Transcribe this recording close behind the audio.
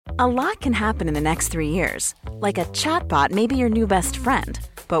A lot can happen in the next 3 years. Like a chatbot may be your new best friend.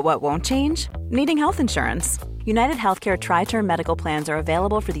 But what won't change? Needing health insurance. United Healthcare Tri-Term Medical Plans are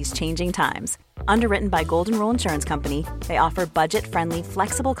available for these changing times. Underwritten by Golden Rule Insurance Company, they offer budget-friendly,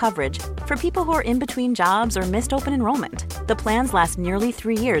 flexible coverage for people who are in between jobs or missed open enrollment. The plans last nearly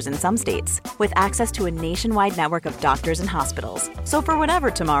 3 years in some states, with access to a nationwide network of doctors and hospitals. So for whatever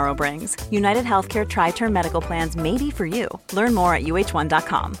tomorrow brings, United Healthcare Tri-Term Medical Plans may be for you. Learn more at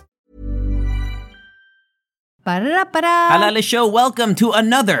uh1.com. Halala Show, welcome to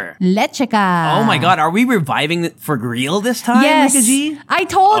another Leche ka. Oh my God, are we reviving it for real this time, Yes. Rika G? I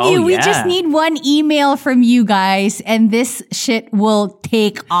told you, we yeah. just need one email from you guys and this shit will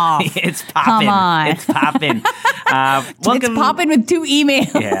take off. It's popping. Come on. It's popping. It's popping with 2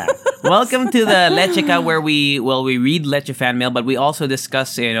 emails. Yeah. Welcome to the Leche ka, where we read Leche fan mail, but we also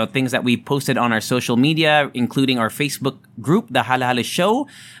discuss things that we posted on our social media, including our Facebook group, the Halala Show,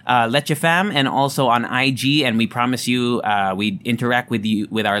 Leche Fam, and also on IG. And we promise you, we interact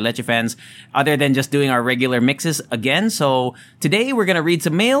with our Leche fans, other than just doing our regular mixes again. So today we're gonna read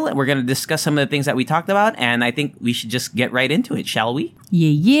some mail, and we're gonna discuss some of the things that we talked about, and I think we should just get right into it, shall we?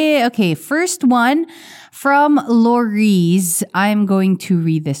 Yeah. Okay, first one from Lori's. I'm going to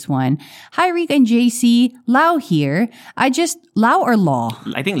read this one. Hi, Rick and JC. Lau here. Lau or Law?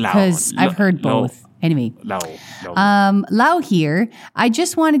 I think Lau. Because I've heard both. Anyway. Lau here. I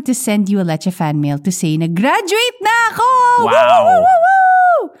just wanted to send you a Leche fan mail to say na graduate na ako! Wow. Woo, woo,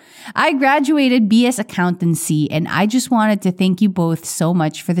 woo, woo! I graduated BS Accountancy and I just wanted to thank you both so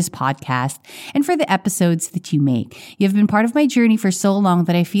much for this podcast and for the episodes that you make. You've been part of my journey for so long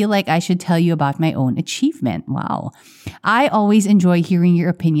that I feel like I should tell you about my own achievement. Wow. I always enjoy hearing your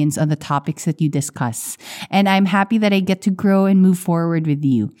opinions on the topics that you discuss, and I'm happy that I get to grow and move forward with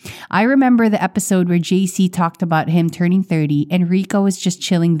you. I remember the episode where JC talked about him turning 30 and Rico was just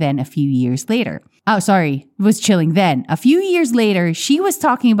chilling then a few years later. Was chilling then. A few years later, she was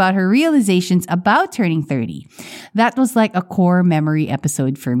talking about her realizations about turning 30. That was like a core memory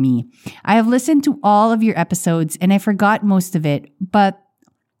episode for me. I have listened to all of your episodes and I forgot most of it, but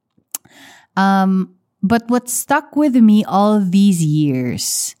what stuck with me all of these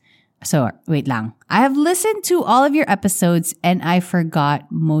years... So, wait lang. I have listened to all of your episodes and I forgot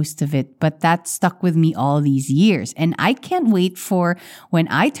most of it, but that stuck with me all these years. And I can't wait for when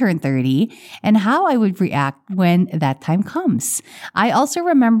I turn 30 and how I would react when that time comes. I also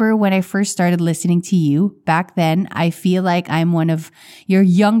remember when I first started listening to you. Back then, I feel like I'm one of your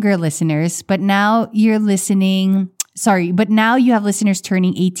younger listeners, but now you're listening... but now you have listeners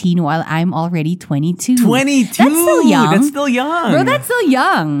turning 18 while I'm already 22. 22? That's still young. That's still young. Bro, that's still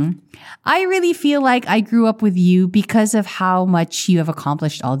young. I really feel like I grew up with you because of how much you have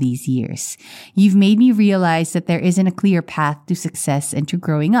accomplished all these years. You've made me realize that there isn't a clear path to success and to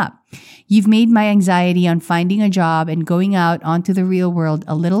growing up. You've made my anxiety on finding a job and going out onto the real world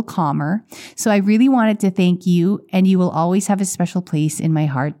a little calmer. So I really wanted to thank you, and you will always have a special place in my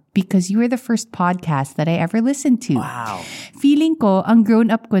heart because you were the first podcast that I ever listened to. Wow. Feeling ko, ang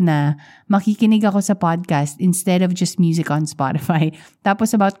grown up ko na, makikinig ako sa podcast instead of just music on Spotify.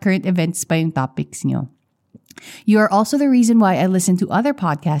 Tapos about current events pa yung topics nyo. You are also the reason why I listen to other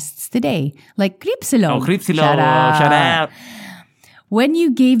podcasts today, like Cripsilog. Oh, Cripsilog. Shout out. When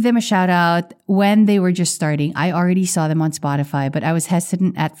you gave them a shout out when they were just starting, I already saw them on Spotify, but I was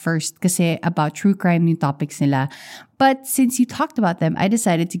hesitant at first kasi about true crime yung topics nila. But since you talked about them, I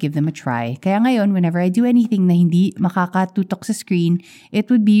decided to give them a try. Kaya ngayon, whenever I do anything na hindi makakatutok sa screen, it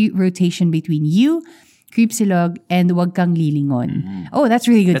would be rotation between you, Cripsilog, and Wag Kang Lilingon. Mm-hmm. Oh, that's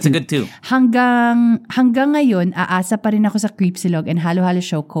really good. That's a good too. Hanggang ngayon, aasa pa rin ako sa Cripsilog and Halo Halo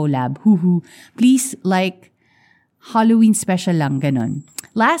Show collab. Hoo-hoo. Please like Halloween special lang, ganon.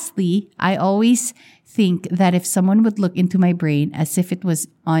 Lastly, I always think that if someone would look into my brain as if it was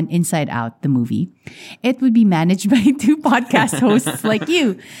on Inside Out, the movie, it would be managed by 2 podcast hosts like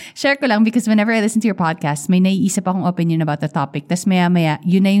you. Share ko lang because whenever I listen to your podcast, may naiisip akong opinion about the topic, tas maya-maya,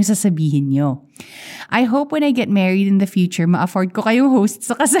 yun na yung sasabihin nyo. I hope when I get married in the future, ma-afford ko kayong host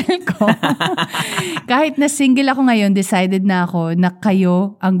sa kasal ko. Kahit na single ako ngayon, decided na ako na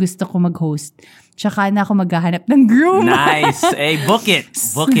kayo ang gusto ko mag-host. Tsaka na ako maghahanap ng groom. Nice. Hey, book it.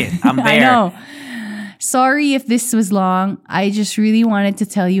 Book it. I'm there. I know. Sorry if this was long. I just really wanted to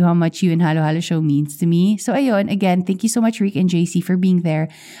tell you how much you and Halo Halo Show means to me. So ayun, again, thank you so much, Rick and JC, for being there.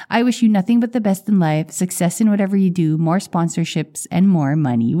 I wish you nothing but the best in life, success in whatever you do, more sponsorships, and more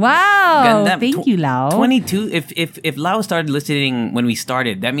money. Wow! Ganda. Thank you, Lau. 22. If Lau started listening when we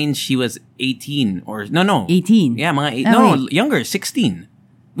started, that means she was 18 or no. 18. Yeah, mga Okay. younger, 16.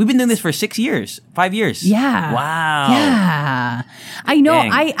 We've been doing this for 6 years, 5 years. Yeah. Wow. Yeah. I know.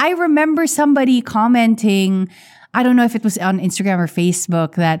 Dang. I remember somebody commenting, I don't know if it was on Instagram or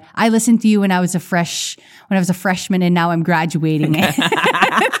Facebook, that I listened to you when I was a freshman and now I'm graduating.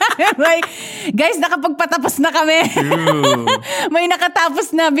 Like, guys, nakapagpatapos na kami. True. May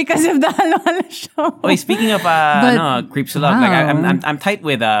nakatapos na because of the Halo-Halo show. Oh, speaking of creeps a lot. Wow. Like I'm tight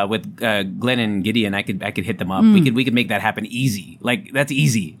with Glenn and Gideon. I could hit them up. We could make that happen easy. Like that's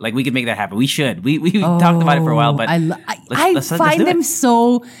easy. Like we could make that happen. We should. We talked about it for a while, but I find them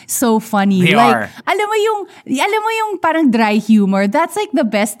so funny. They like, are. Alam mo yung parang dry humor. That's like the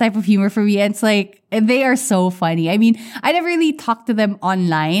best type of humor for me. And it's like, they are so funny. I mean, I never really talk to them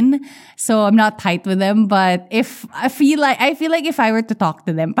online, so I'm not tight with them. But if I feel like if I were to talk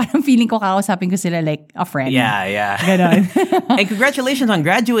to them, parang feeling ko kakausapin ko sila like a friend. Yeah. Ganon. And congratulations on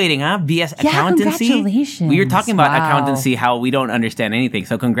graduating, huh? BS Accountancy. Congratulations. We were talking about Wow. accountancy, how we don't understand anything.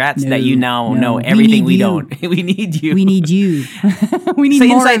 So congrats No, that you now no. know We everything need we you. don't. We need you. We need you. We need Sa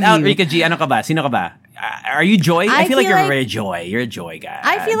more Inside of Out, you. Rika G, ano ka ba? Sino ka ba? Are you Joy? I feel like feel you're like- very Joy. You're a Joy guy.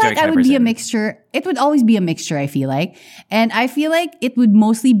 I feel Joy like I kind of would be a person. mixture. It would always be a mixture, I feel like. And I feel like it would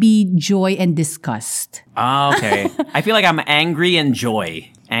mostly be joy and disgust. Oh, okay. I feel like I'm angry and Joy.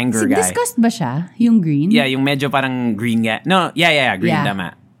 Anger guy. Disgust ba siya? Yung green? Yeah, yung medyo parang green guy. No, yeah, green, Yeah.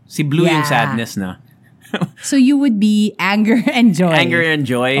 tama. Si Blue yung Yeah. sadness, no? So you would be anger and joy. Anger and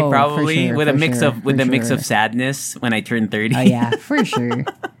joy, Oh, probably, for sure, with a for mix sure, of with for a mix sure. of sadness when I turn 30. Oh yeah, for sure.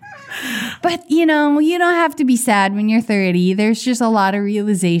 But you don't have to be sad when you're 30. There's just a lot of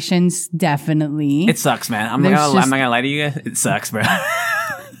realizations, definitely. It sucks, man. I'm There's not just- gonna lie to you guys. It sucks, bro.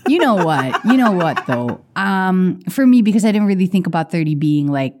 You know what though? For me, because I didn't really think about 30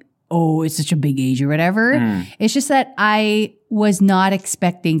 being like, oh, it's such a big age or whatever. It's just that I was not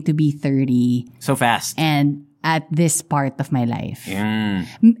expecting to be 30 So fast. and at this part of my life. Mm.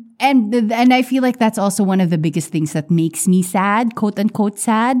 And I feel like that's also one of the biggest things that makes me sad, quote unquote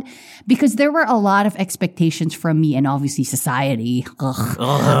sad, because there were a lot of expectations from me and obviously society.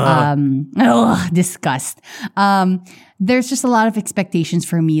 Disgust. There's just a lot of expectations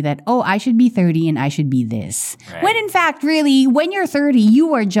for me that, oh, I should be 30 and I should be this. Right. When in fact, really, when you're 30,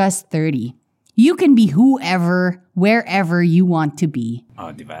 you are just 30. You can be whoever, wherever you want to be.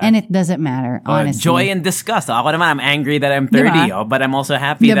 Oh, diba? And it doesn't matter, honestly. Joy and disgust. Ako naman, I'm angry that I'm 30, Diba? but I'm also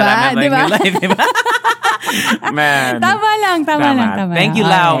happy Diba? that I'm having a Diba? good life. Diba? Man. Tama lang. Thank you,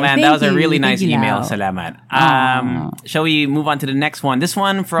 Lau, Alright, man. thank That was a you. really Thank nice you, email. Lau. Salamat. Aw. Shall we move on to the next one? This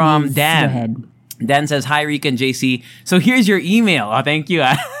one from Yes, Dan. go ahead. Dan says, "Hi, Rika and JC. So here's your email." Oh, thank you.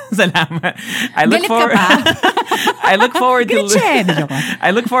 Salamat. I look Galit ka forward. I look forward to. Galit siya. Joke lang.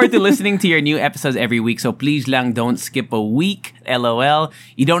 I look forward to listening to your new episodes every week. So please lang don't skip a week. LOL.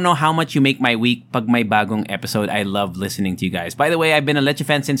 You don't know how much you make my week pag may bagong episode. I love listening to you guys. By the way, I've been a Leche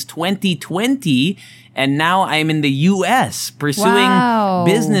fan since 2020. And now I'm in the US pursuing Wow.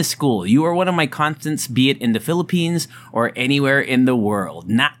 business school. You are one of my constants, be it in the Philippines or anywhere in the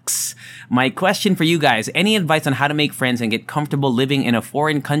world. Nax. My question for you guys, any advice on how to make friends and get comfortable living in a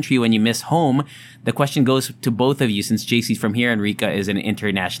foreign country when you miss home? The question goes to both of you since JC's from here and Rika is an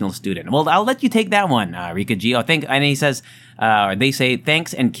international student. Well, I'll let you take that one, Rika G. And he says, they say,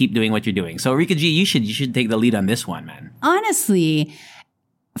 thanks and keep doing what you're doing. So Rika G, you should take the lead on this one, man. Honestly,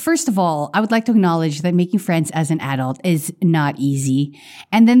 first of all, I would like to acknowledge that making friends as an adult is not easy.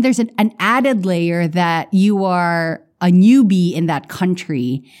 And then there's an added layer that you are a newbie in that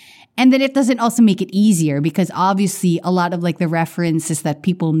country. And then it doesn't also make it easier because obviously a lot of like the references that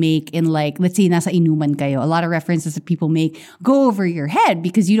people make in like, let's say nasa inuman kayo, a lot of references that people make go over your head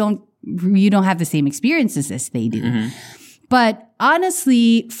because you don't have the same experiences as they do. Mm-hmm. But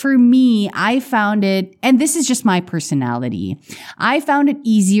honestly, for me, I found it, and this is just my personality, I found it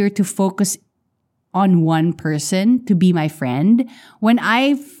easier to focus on one person to be my friend when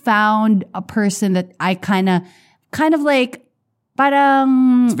I found a person that I kind of like,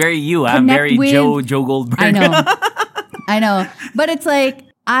 parang It's very you, I'm connect very with- Joe Goldberg. I know. But it's like,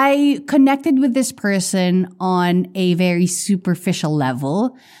 I connected with this person on a very superficial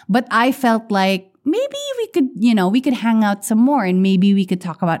level, but I felt like maybe we could hang out some more and maybe we could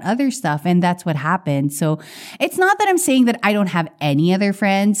talk about other stuff. And that's what happened. So it's not that I'm saying that I don't have any other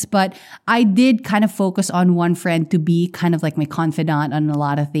friends, but I did kind of focus on one friend to be kind of like my confidant on a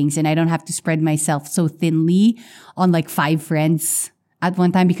lot of things. And I don't have to spread myself so thinly on like 5 friends at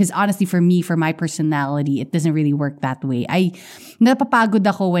one time, because honestly, for me, for my personality, it doesn't really work that way. Napapagod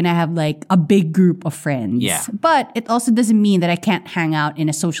ako when I have like a big group of friends. Yeah. But it also doesn't mean that I can't hang out in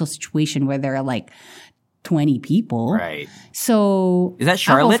a social situation where there are like 20 people. Right. So is that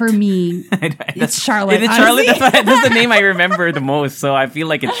Charlotte? For me, it's Charlotte. It's Charlotte. That's the name I remember the most. So I feel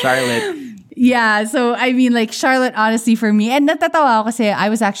like it's Charlotte. Yeah. So I mean, like Charlotte, honestly, for me, and natatawa ako kasi I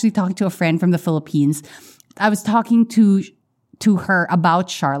was actually talking to a friend from the Philippines. I was talking to her about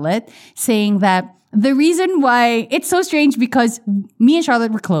Charlotte, saying that the reason why it's so strange because me and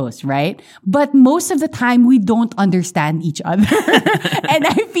Charlotte were close, right? But most of the time we don't understand each other. And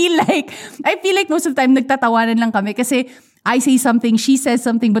I feel like most of the time nagtatawanan lang kami kasi I say something, she says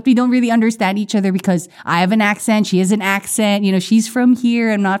something, but we don't really understand each other because I have an accent, she has an accent, she's from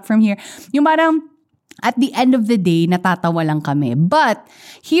here, I'm not from here. Yung parang at the end of the day, natatawa lang kami. But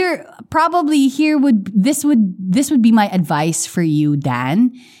this would be my advice for you,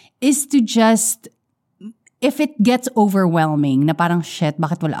 Dan, is to just, if it gets overwhelming, na parang shit,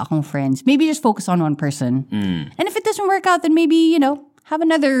 bakit wala akong friends? Maybe just focus on one person. And if it doesn't work out, then maybe, have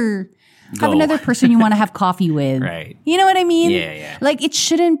another person you want to have coffee with. Right. You know what I mean? Yeah. Like it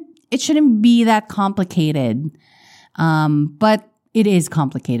shouldn't be that complicated. But it is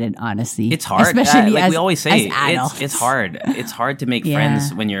complicated, honestly. It's hard. Especially like as, we always say, it's hard. It's hard to make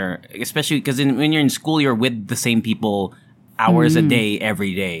friends when you're, especially because when you're in school, you're with the same people hours a day,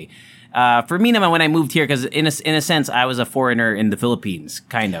 every day. For me, naman, when I moved here, because in a sense, I was a foreigner in the Philippines,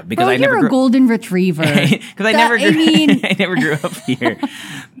 kind of, because you're a golden retrieve. Because I never grew up here.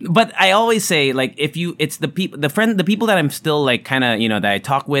 But I always say, like, it's the people that I'm still like kind of, that I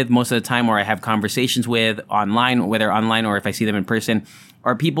talk with most of the time, or I have conversations with online, whether online or if I see them in person,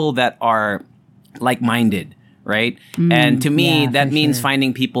 are people that are like-minded, right? And to me, that means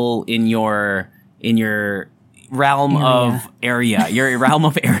finding people in your realm of area. Your realm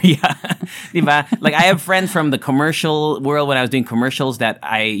of area. Diba? Like I have friends from the commercial world when I was doing commercials that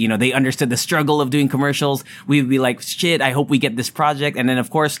they understood the struggle of doing commercials. We'd be like, shit, I hope we get this project. And then of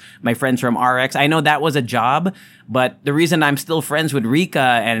course, my friends from RX, I know that was a job, but the reason I'm still friends with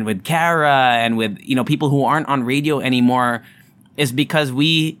Rika and with Kara and with, people who aren't on radio anymore is because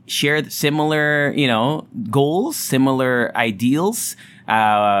we shared similar, goals, similar ideals.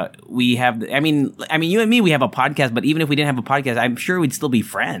 We have, I mean, you and me, we have a podcast, but even if we didn't have a podcast, I'm sure we'd still be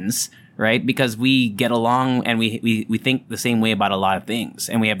friends, right? Because we get along and we think the same way about a lot of things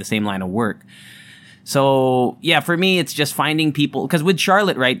and we have the same line of work. So yeah, for me, it's just finding people, because with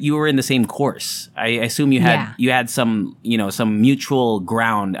Charlotte, right, you were in the same course. I assume you had some, some mutual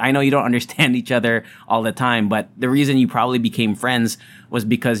ground. I know you don't understand each other all the time, but the reason you probably became friends was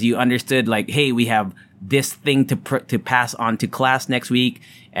because you understood, like, hey, we have this thing to pass on to class next week,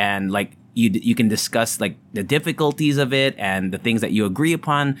 and like you can discuss like the difficulties of it and the things that you agree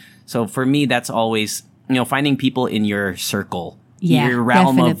upon. So for me, that's always finding people in your circle. Yeah, your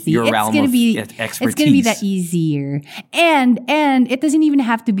realm definitely. of expertise. It's gonna be that easier, and it doesn't even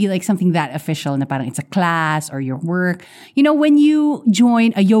have to be like something that official. Na parang it's a class or your work. When you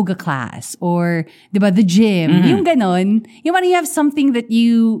join a yoga class or diba, the gym, yung ganon, you have something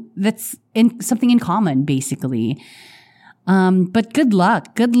that's something in common, basically. But good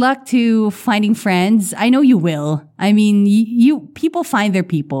luck to finding friends. I know you will. I mean, people find their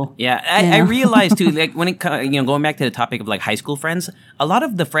people. Yeah, I realized too, like when it going back to the topic of like high school friends, a lot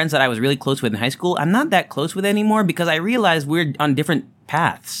of the friends that I was really close with in high school, I'm not that close with anymore because I realized we're on different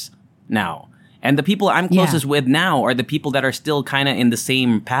paths now. And the people I'm closest with now are the people that are still kind of in the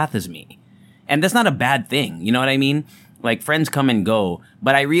same path as me. And that's not a bad thing. You know what I mean? Like friends come and go.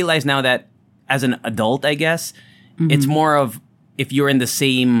 But I realize now that as an adult, I guess, it's more of if you're in the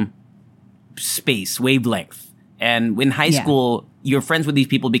same space, wavelength. And in high school, you're friends with these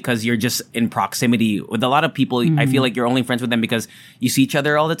people because you're just in proximity. With a lot of people, I feel like you're only friends with them because you see each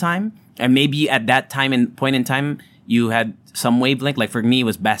other all the time. And maybe at that time and point in time, you had some wavelength. Like for me, it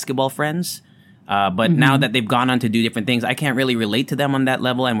was basketball friends. But now that they've gone on to do different things, I can't really relate to them on that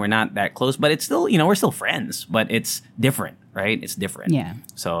level and we're not that close. But it's still, we're still friends, but it's different, right? It's different. Yeah.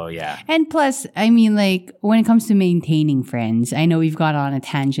 So, yeah. And plus, I mean, like, when it comes to maintaining friends, I know we've got on a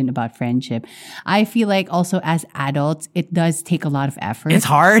tangent about friendship. I feel like also as adults, it does take a lot of effort. It's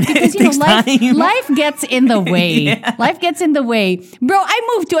hard. Because, life gets in the way. Yeah. Life gets in the way. Bro,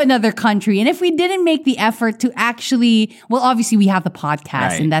 I moved to another country. And if we didn't make the effort to actually, well, obviously we have the podcast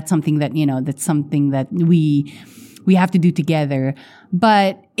right. and that's something that, that's something that we have to do together.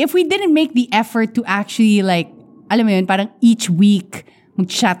 But if we didn't make the effort to actually like, alam mo yun, parang each week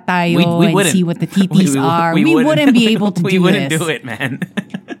mag-chat tayo and see what the TTs are. We wouldn't be able to do this. We wouldn't do it, man.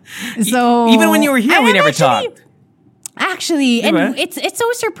 So even when you were here, we never talked. Actually, and it's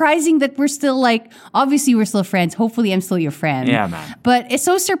so surprising that we're still like, obviously we're still friends. Hopefully I'm still your friend. Yeah, man. But it's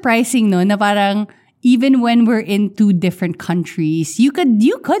so surprising, no, na parang even when we're in two different countries, you could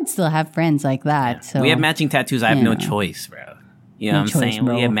still have friends like that. So we have matching tattoos. I have no choice, bro. You know No what I'm choice, saying?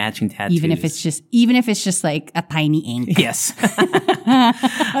 bro. We have matching tattoos. even if it's just like a tiny ink. Yes.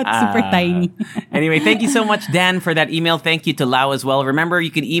 It's super tiny. Anyway, thank you so much, Dan, for that email. Thank you to Lau as well. Remember,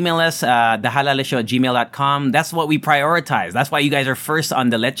 you can email us, thehalaleshow@gmail.com. That's what we prioritize. That's why you guys are first on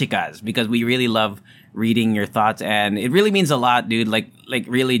the Lechicas, because we really love reading your thoughts, and it really means a lot, dude. Like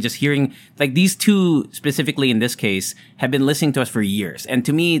really just hearing, like, these two specifically in this case have been listening to us for years. And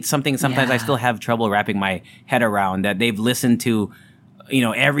to me, it's something sometimes I still have trouble wrapping my head around, that they've listened to,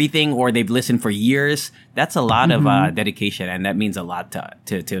 everything, or they've listened for years. That's a lot of dedication, and that means a lot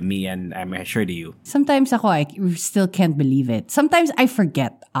to me, and I'm sure to you. Sometimes I still can't believe it. Sometimes I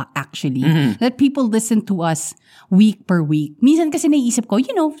forget, actually, that people listen to us week per week. Minsan kasi naiisip ko,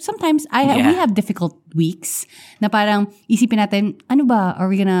 sometimes we have difficult weeks na parang isipin natin, ano ba, are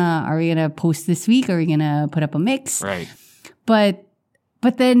we gonna post this week? Are we gonna put up a mix? Right.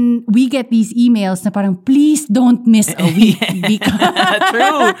 But then we get these emails na parang, please don't miss a week. Because,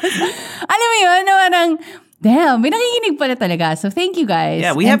 True. alam mo yun, na parang, damn, may nakikinig pala talaga. So thank you guys.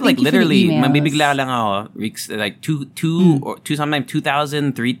 Yeah, we And have thank you for the literally, emails. mabibigla lang ako, weeks, like two, or two, sometimes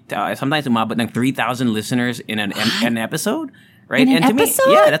 2,000, sometimes umabot ng 3,000 listeners in an episode. Right? In an and to episode?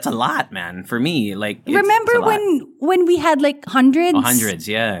 me, yeah, that's a lot, man. For me, like, Remember it's a lot. when we had like hundreds? Hundreds,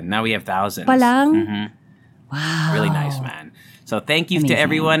 yeah. Now we have thousands. Palang? Wow. Really nice, man. So thank you to Amazing.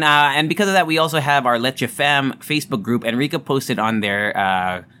 everyone. And because of that, we also have our Leche Fam Facebook group. Enrica posted on there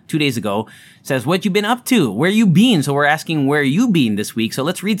 2 days ago. Says, what you been up to? Where you been? So we're asking where you been this week. So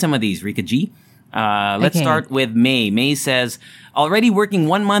let's read some of these, Rika G. Let's start with May. May says, already working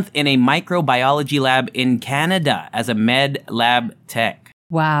 1 month in a microbiology lab in Canada as a med lab tech.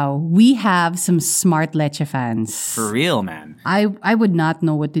 Wow. We have some smart Leche fans. For real, man. I would not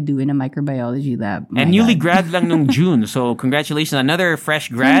know what to do in a microbiology lab. My And newly God. grad lang nung June. So congratulations, another fresh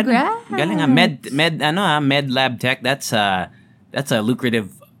grad. Congrats. Galing med lab tech. That's a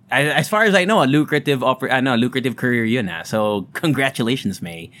lucrative, as far as I know, a lucrative career yun. So congratulations,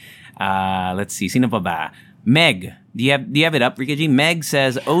 May. Let's see, sino pa ba? Meg, do you have it up, Rika G? Meg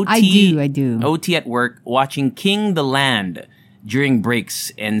says OT. I do. OT at work, watching King the Land during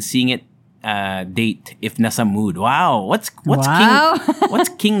breaks and seeing it date if nasa mood. Wow, what's Wow. King? What's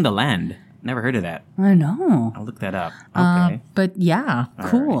King the Land? Never heard of that. I know. I'll look that up. Okay. But yeah,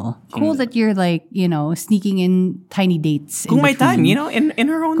 cool. right. Cool that you're like, sneaking in tiny dates. Kung in may between. time, in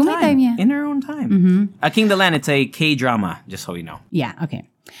her own Kung time. may time, yeah. In her own time. King the Land, it's a K-drama, just so you know. Yeah, okay.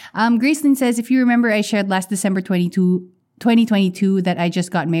 Gracelyn says, if you remember, I shared last December 2022 that I just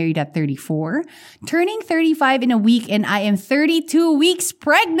got married at 34. Turning 35 in a week, and I am 32 weeks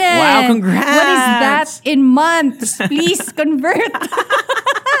pregnant. Wow, congrats. What is that in months? Please convert.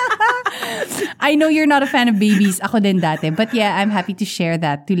 I know you're not a fan of babies. Ako din dati. But yeah, I'm happy to share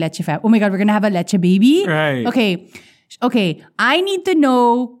that to Leche Fam. Oh my God, we're gonna have a Leche baby? Right. Okay, I need to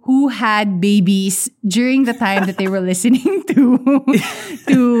know who had babies during the time that they were listening to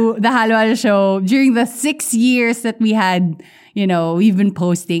the Halo Halo show during the 6 years that we had, we've been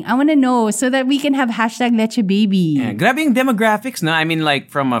posting. I want to know so that we can have hashtag Leche Baby. Yeah, grabe yung demographics, no? I mean, like,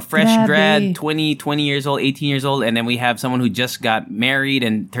 from a fresh grad, 20 years old, 18 years old, and then we have someone who just got married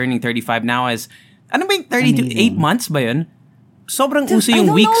and turning 35 now as, ano ba yung 32? Amazing. 8 months ba yun? Sobrang uso I yung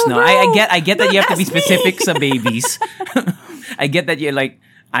don't weeks, know, no? bro. I get that Don't you have to be ask me. specific sa babies. I get that you're like,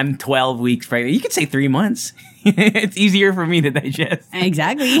 I'm 12 weeks pregnant. You could say 3 months. It's easier for me to digest.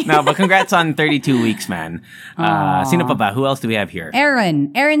 Exactly. No, but congrats on 32 weeks, man. Sino pa ba? Who else do we have here?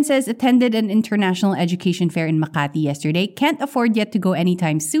 Aaron says, attended an international education fair in Makati yesterday. Can't afford yet to go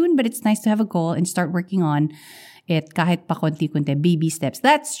anytime soon, but it's nice to have a goal and start working on it kahit pa konti-konti, baby steps.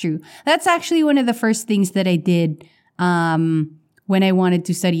 That's true. That's actually one of the first things that I did when I wanted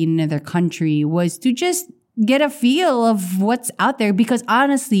to study in another country, was to just get a feel of what's out there. Because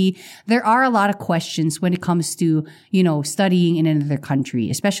honestly, there are a lot of questions when it comes to, studying in another country,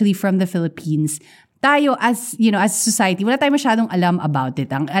 especially from the Philippines. Tayo as society, wala tayo masyadong alam about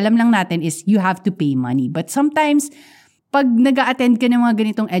it. Ang alam lang natin is you have to pay money. But sometimes, pag nag-a-attend ka ng mga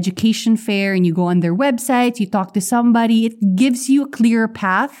ganitong education fair and you go on their websites, you talk to somebody, it gives you a clearer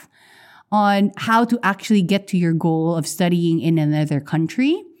path on how to actually get to your goal of studying in another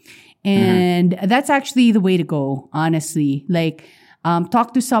country. And that's actually the way to go, honestly. Like,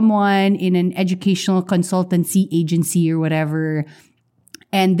 talk to someone in an educational consultancy agency or whatever,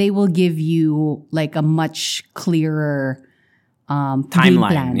 and they will give you like a much clearer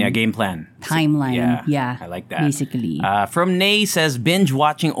timeline. Game plan. Timeline. Yeah. I like that. Basically. From Nay says, binge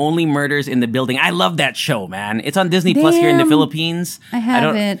watching Only Murders in the Building. I love that show, man. It's on Disney Plus here in the Philippines. I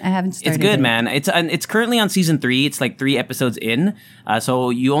haven't started. It's good, man. It's currently on season 3. It's like 3 episodes in. So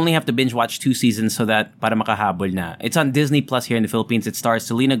you only have to binge watch 2 seasons so that para makahabol na. It's on Disney Plus here in the Philippines. It stars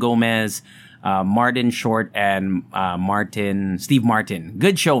Selena Gomez, Martin Short, and Steve Martin.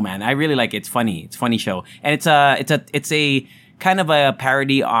 Good show, man. I really like it. It's funny. It's a funny show. And it's a kind of a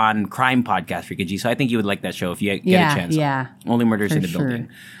parody on crime podcast, Rika G. So I think you would like that show if you get a chance. Yeah. Only Murders in the Building.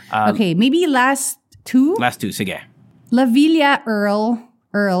 Okay, maybe last 2? Last 2, sige. La Villa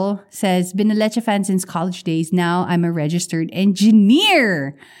Earl says, been a Leche fan since college days. Now I'm a registered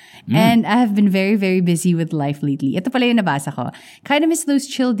engineer. And I have been very, very busy with life lately. Ito pala yung nabasa ko. Kind of miss those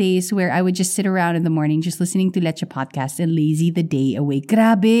chill days where I would just sit around in the morning just listening to Leche podcast and lazy the day away.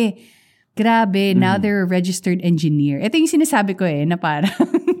 Grabe. Now they're a registered engineer. Ito yung sinasabi ko na parang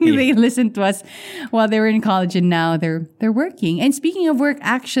they listened to us while they were in college and now they're working. And speaking of work,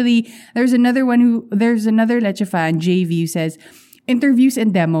 actually, there's another Leche fan, JV, who says, interviews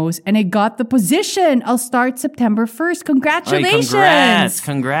and demos, and I got the position. I'll start September 1st. Congratulations! Oy,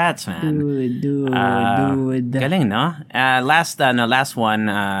 congrats, man. Dude. Galing, no? Last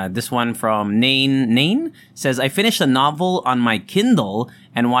one. This one from Nain says, I finished a novel on my Kindle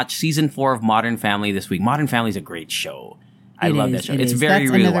and watched season 4 of Modern Family this week. Modern Family is a great show. I love that show. It's very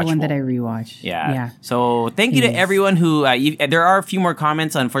That's rewatchable. another one that I rewatched. Yeah. So thank you to everyone who. There are a few more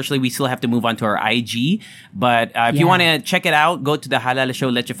comments. Unfortunately, we still have to move on to our IG. But if you want to check it out, go to the Halala Show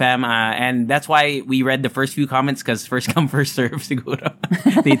Leche Fam. And that's why we read the first few comments because first come, first serve, siguro.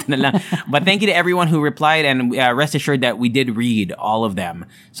 Dito na lang. But thank you to everyone who replied. And rest assured that we did read all of them.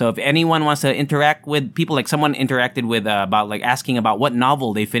 So if anyone wants to interact with people, like someone interacted with about like asking about what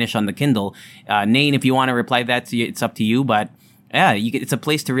novel they finished on the Kindle, Nain, if you want to reply that, it's up to you. But yeah, it's a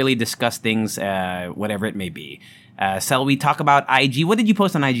place to really discuss things, whatever it may be. Shall we talk about IG? What did you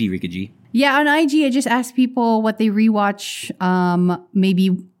post on IG, Rika G? Yeah, on IG, I just asked people what they rewatch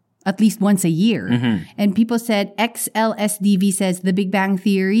maybe at least once a year. Mm-hmm. And people said, XLSDV says The Big Bang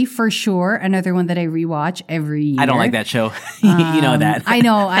Theory, for sure. Another one that I rewatch every year. I don't like that show. You know that. I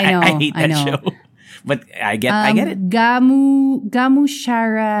know. I hate that show. But I get it. Gamu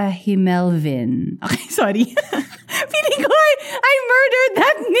Shara Himelvin. Okay, sorry. Feeling ko I murdered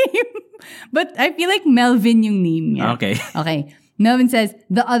that name. But I feel like Melvin yung name niya. Okay. Melvin says,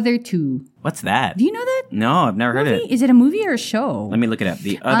 The Other Two. What's that? Do you know that? No, I've never heard it. Is it a movie or a show? Let me look it up.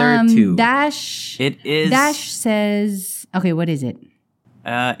 The Other Two. Dash. It is. Dash says, okay, what is it?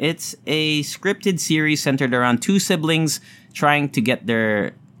 It's a scripted series centered around 2 siblings trying to get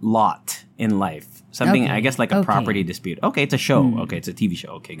their lot in life. Something, I guess, like a property dispute. Okay, it's a show. Okay, it's a TV show.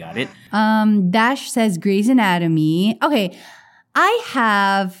 Okay, got it. Dash says Grey's Anatomy. Okay, I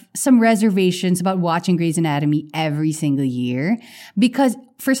have some reservations about watching Grey's Anatomy every single year because,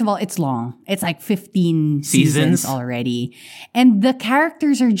 first of all, it's long. It's like 15 seasons already. And the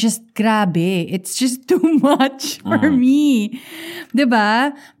characters are just grabe. It's just too much for me.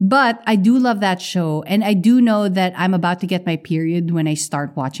 Diba? But I do love that show. And I do know that I'm about to get my period when I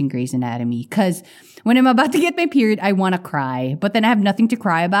start watching Grey's Anatomy. Because when I'm about to get my period, I want to cry. But then I have nothing to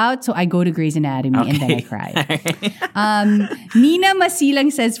cry about. So I go to Grey's Anatomy and then I cry. Nina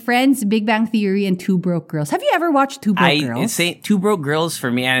Masilang says, Friends, Big Bang Theory, and Two Broke Girls. Have you ever watched Two Broke Girls? Two Broke Girls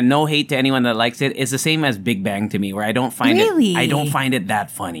for me, and no hate to anyone that likes it, is the same as Big Bang to me, where I don't find it that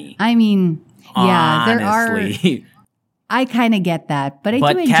funny. I mean, yeah, honestly. there are. I kind of get that, but I do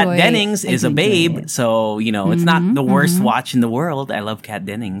enjoy. But Kat Dennings is a babe, so it's not the worst watch in the world. I love Kat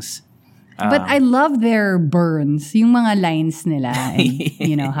Dennings. But I love their burns, yung mga lines nila,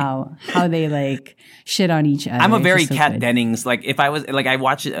 and how they like shit on each other. I'm a very Kat Dennings. Like if I was like I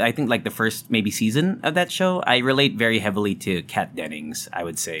watched it, I think like the first maybe season of that show. I relate very heavily to Kat Dennings. I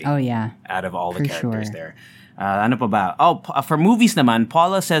would say. Oh yeah. Out of all the characters there. Ano pa ba? Oh, for movies naman,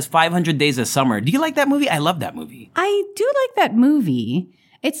 Paula says 500 Days of Summer. Do you like that movie? I love that movie. I do like that movie.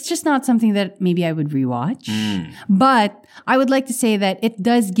 It's just not something that maybe I would rewatch. But I would like to say that it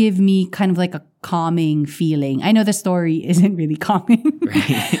does give me kind of like a calming feeling. I know the story isn't really calming.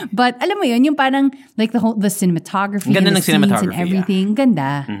 Right. But alam mo yun, yung parang like the cinematography ganda and the scenes and Yeah. everything.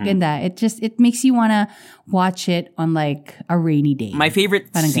 Ganda. Ganda. It makes you want to watch it on like a rainy day. My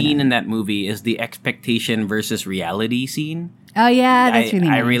favorite scene in that movie is the expectation versus reality scene. Oh yeah, that's really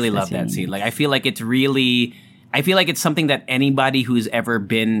nice. I really love that scene. Like I feel like it's something that anybody who's ever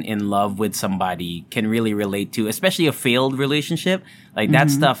been in love with somebody can really relate to, especially a failed relationship. Like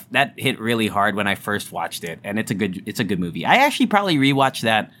that stuff that hit really hard when I first watched it, and it's a good movie. I actually probably rewatch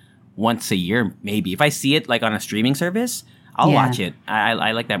that once a year, maybe. If I see it like on a streaming service, I'll watch it.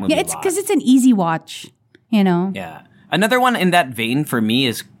 I like that movie. Yeah, it's because it's an easy watch. Yeah. Another one in that vein for me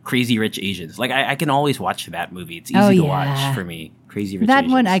is Crazy Rich Asians. Like I can always watch that movie. It's easy to watch for me. Crazy Rich That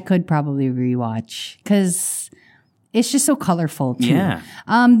Asians. one I could probably rewatch because it's just so colorful too. Yeah.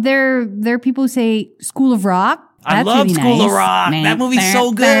 There are people who say School of Rock. I love really School nice. of Rock. That movie's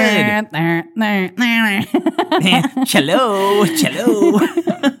so good. Cello.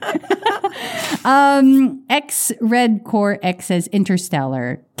 X Red Core X says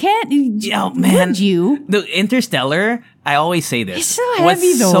Interstellar. Man. Would you? The Interstellar, I always say this. It's so heavy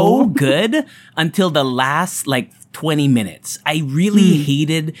was though. so good until the last 20 minutes. I really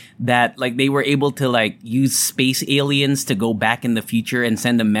hated that they were able to use space aliens to go back in the future and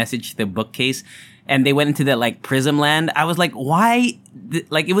send a message to the bookcase. And they went into that prism land. I was like, why?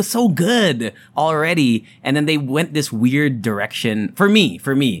 It was so good already. And then they went this weird direction for me.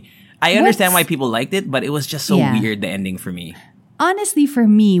 I understand why people liked it, but it was just so weird, the ending for me. Honestly, for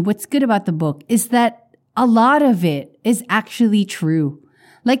me, what's good about the book is that a lot of it is actually true.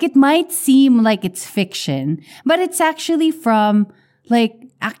 It might seem like it's fiction, but it's actually from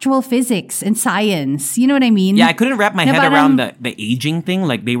actual physics and science. You know what I mean? Yeah, I couldn't wrap my head around the aging thing.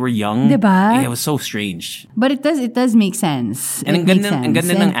 They were young. Diba? Yeah, it was so strange. But it does make sense. And ang ganda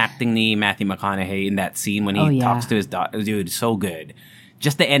ng acting ni Matthew McConaughey in that scene when he talks to his daughter. Dude, so good.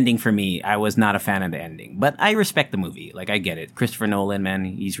 Just the ending for me, I was not a fan of the ending. But I respect the movie. I get it. Christopher Nolan, man,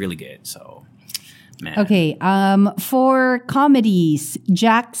 he's really good. So, man. Okay, for comedies,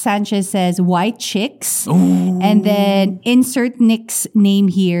 Jack Sanchez says White Chicks. Ooh. And then insert Nick's name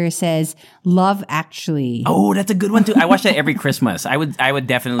here says Love Actually. Oh, that's a good one too. I watch that every Christmas. I would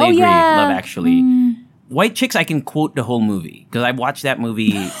definitely agree. Yeah. Love Actually. White Chicks, I can quote the whole movie because I've watched that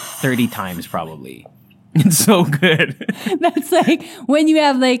movie 30 times probably. It's so good. That's when you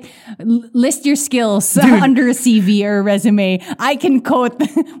have list your skills under a CV or a resume. I can quote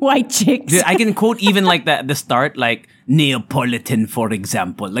White Chicks. Dude, I can quote even the start, Neapolitan, for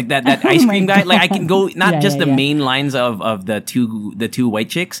example. That ice cream guy. I can go not just the main lines of the two White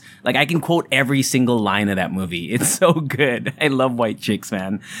Chicks. I can quote every single line of that movie. It's so good. I love White Chicks,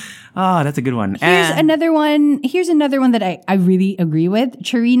 man. Oh, that's a good one. Here's another one that I really agree with.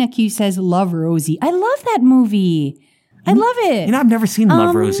 Charina Q says Love Rosie. I love that movie. I love it. I've never seen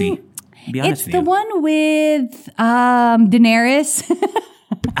Love Rosie. To be honest It's with the you. one with Daenerys.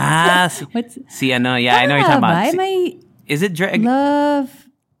 I know you're talking about. Is it Love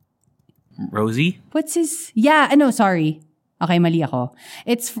Rosie? What's his? Yeah, no, sorry. Okay, mali ako.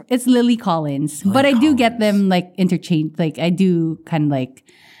 It's Lily Collins, but I do get them interchanged. I do kind of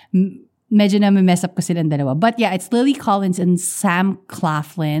medyo na mess up ko silang dalawa. But yeah, it's Lily Collins and Sam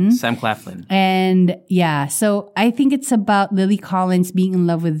Claflin. And yeah, so I think it's about Lily Collins being in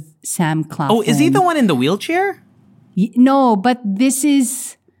love with Sam Claflin. Oh, is he the one in the wheelchair? No, but this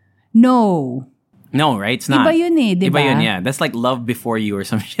is no. No, right? It's not. Iba yun diba? Iba yun, yeah. That's Love Before You or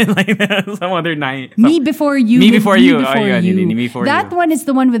some shit like that. Some other night. Me Before You. Me Before You. Me Before that You. one is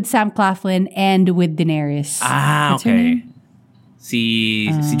the one with Sam Claflin and with Daenerys. Ah, What's her okay. name?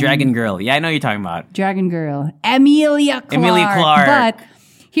 See Dragon Girl. Yeah, I know what you're talking about. Dragon Girl. Emilia Clarke. But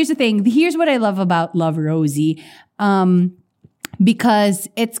here's the thing. Here's what I love about Love Rosie. Because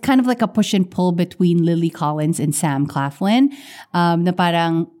it's kind of like a push and pull between Lily Collins and Sam Claflin. Na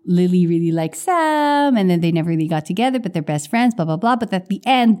parang Lily really likes Sam and then they never really got together, but they're best friends, blah, blah, blah. But at the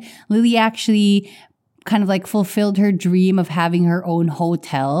end, Lily actually kind of fulfilled her dream of having her own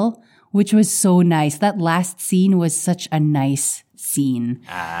hotel, which was so nice. That last scene was such a nice scene.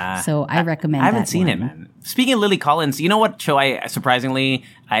 So I recommend that. I haven't seen it, man. Speaking of Lily Collins, you know what show I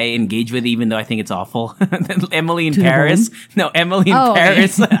engage with even though I think it's awful? Emily in Paris. No, Emily in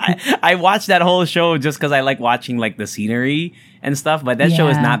Paris. Okay. I watched that whole show just because I like watching the scenery and stuff, but that show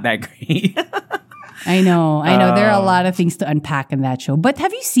is not that great. I know. There are a lot of things to unpack in that show. But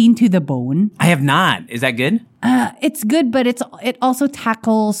have you seen To the Bone? I have not. Is that good? It's good, but it also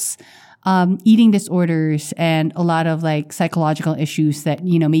tackles eating disorders and a lot of psychological issues that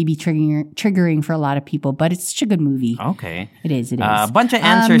may be triggering for a lot of people. But it's such a good movie. Okay, it is. A bunch of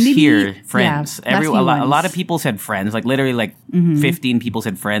answers here. Friends. Yeah, a lot of people said Friends. Literally 15 people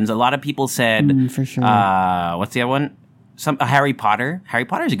said Friends. A lot of people said for sure. What's the other one? Harry Potter. Harry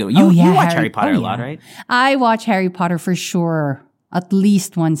Potter's a good one. You watch Harry Potter a lot, right? I watch Harry Potter for sure. At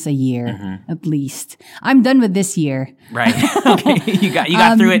least once a year. At least. I'm done with this year. Right. Okay. You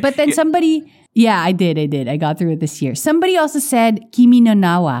got through it. But then somebody... Yeah, I did. I got through it this year. Somebody also said Kimi no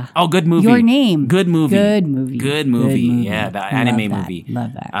Nawa. Oh, good movie. Your Name. Good movie. Good movie. Yeah, the anime movie.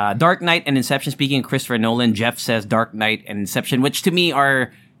 Love that. Dark Knight and Inception. Speaking of Christopher Nolan, Jeff says Dark Knight and Inception, which to me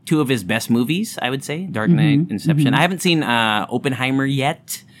are two of his best movies, I would say. Dark Knight, Inception. I haven't seen Oppenheimer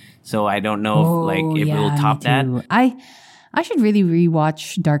yet, so I don't know if it will top that. I should really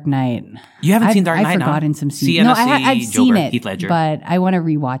rewatch Dark Knight. You haven't seen Dark Knight? I've forgotten some scenes. No, I've Joker, seen it, Heath Ledger. but I want to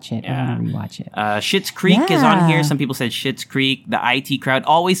rewatch it. Yeah. Schitt's Yeah. Creek is on here. Some people said Schitt's Creek. The IT Crowd.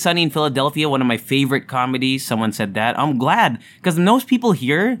 Always Sunny in Philadelphia, one of my favorite comedies. Someone said that. I'm glad, because most people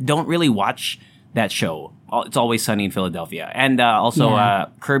here don't really watch that show. It's Always Sunny in Philadelphia. And also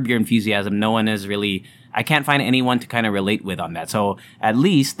Curb Your Enthusiasm. No one is really... I can't find anyone to kind of relate with on that. So at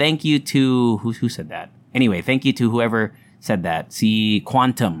least thank you to... Who said that? Anyway, thank you to whoever said that. See,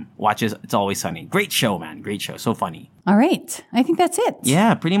 Quantum watches It's Always Sunny. Great show, man. Great show. So funny. All right. I think that's it.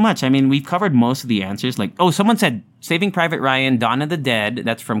 Yeah, pretty much. I mean, we've covered most of the answers. Like, someone said Saving Private Ryan, Dawn of the Dead.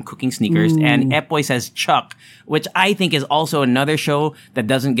 That's from Cooking Sneakers. And Epoy says Chuck, which I think is also another show that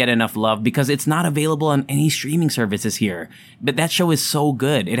doesn't get enough love because it's not available on any streaming services here. But that show is so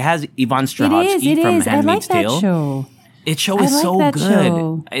good. It has Yvonne Strahovski from Handmaid's Tale. I like that show. It show is so good.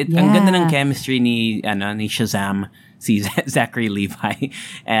 Show. Ang ganda ng chemistry ni Shazam, si Zachary Levi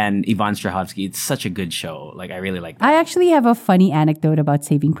and Yvonne Strahovski. It's such a good show. Like, I really like that. I actually have a funny anecdote about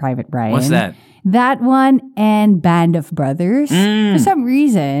Saving Private Ryan. What's that? That one and Band of Brothers. For some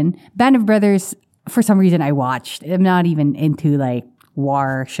reason, Band of Brothers, I watched. I'm not even into like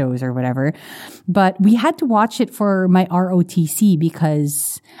war shows or whatever. But we had to watch it for my ROTC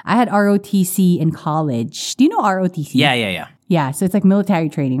because I had ROTC in college. Do you know ROTC? Yeah. Yeah, so it's like military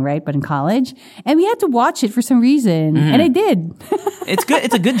training, right? But in college. And we had to watch it for some reason. And I did. It's good.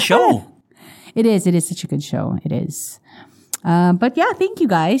 It's a good show. It is. It is such a good show. It is. But yeah, thank you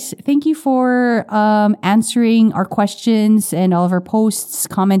guys. Thank you for answering our questions and all of our posts,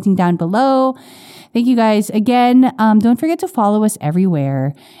 commenting down below. Thank you guys. Again, don't forget to follow us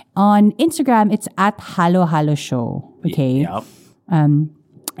everywhere. On Instagram, it's at Halo Halo Show. Okay? Yep.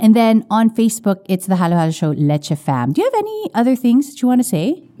 And then on Facebook, it's the Halo Halo Show Leche Fam. Do you have any other things that you want to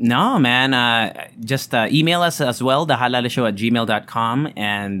say? No, man. Just email us as well, thehalalshow@gmail.com.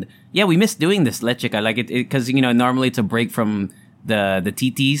 And yeah, we miss doing this, Lechica. Like, because, normally it's a break from the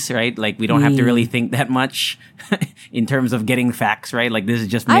TTs, right? Like, we don't have to really think that much in terms of getting facts, right? Like, this is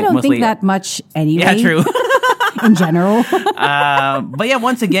just I don't mostly... think that much anyway. Yeah, true. In general. But yeah,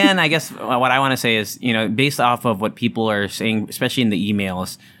 once again, I guess what I want to say is, based off of what people are saying, especially in the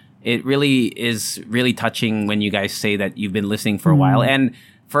emails, it really is really touching when you guys say that you've been listening for a while. And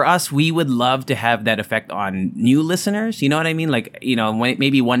for us, we would love to have that effect on new listeners. You know what I mean? Like,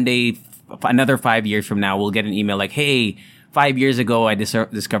 maybe one day, another 5 years from now, we'll get an email like, hey, 5 years ago, I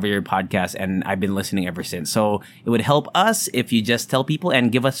discovered your podcast and I've been listening ever since. So it would help us if you just tell people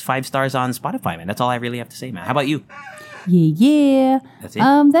and give us 5 stars on Spotify, man. That's all I really have to say, man. How about you? Yeah. That's it.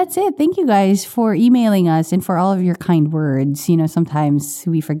 That's it. Thank you guys for emailing us and for all of your kind words. Sometimes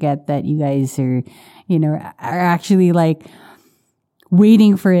we forget that you guys are actually like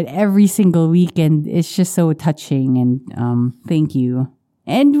waiting for it every single week, and it's just so touching. And thank you.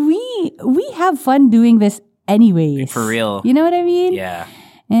 And we have fun doing this anyways. For real. You know what I mean? Yeah.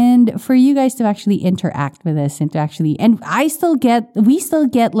 And for you guys to actually interact with us and we still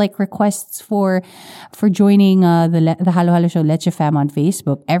get like requests for joining the Halo Halo Show Leche Fam on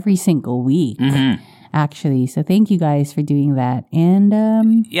Facebook every single week. Actually. So thank you guys for doing that. And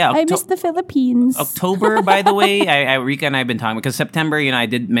I miss the Philippines. October, by the way, Rika and I have been talking because September, I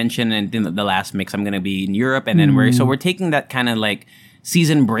did mention in the last mix I'm going to be in Europe, and then we're taking that kind of like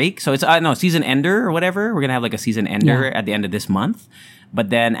season break. So it's season ender or whatever. We're going to have like a season ender at the end of this month. But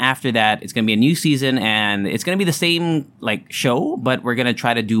then after that, it's going to be a new season, and it's going to be the same like show, but we're going to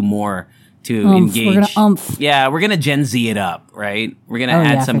try to do more to engage. We're going to Yeah, we're going to Gen Z it up, right? We're going to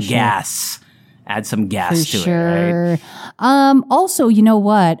add some gas. Add some gas to it, right? Also, you know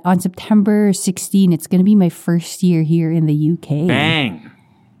what? On September 16, it's going to be my first year here in the UK. Bang!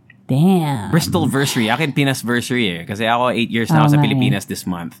 Damn. Bristol-versary. Akin Pinas-versary eh. Kasi ako 8 years na ako sa Pilipinas this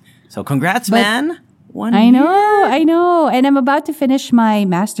month. So congrats, man! I know. And I'm about to finish my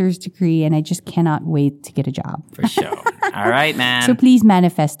master's degree, and I just cannot wait to get a job. For sure. All right, man. So please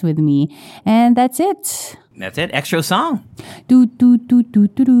manifest with me. And that's it. That's it. Extra song. Halali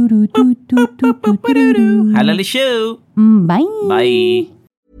show. Bye. Bye.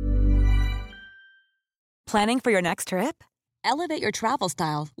 Planning for your next trip? Elevate your travel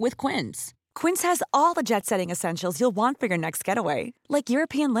style with Quince. Quince has all the jet-setting essentials you'll want for your next getaway, like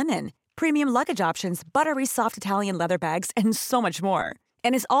European linen, premium luggage options, buttery soft Italian leather bags, and so much more.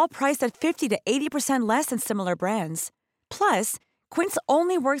 And is all priced at 50 to 80% less than similar brands. Plus, Quince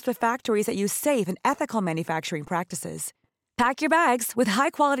only works with factories that use safe and ethical manufacturing practices. Pack your bags with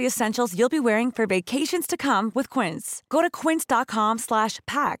high-quality essentials you'll be wearing for vacations to come with Quince. Go to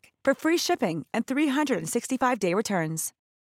quince.com/pack for free shipping and 365-day returns.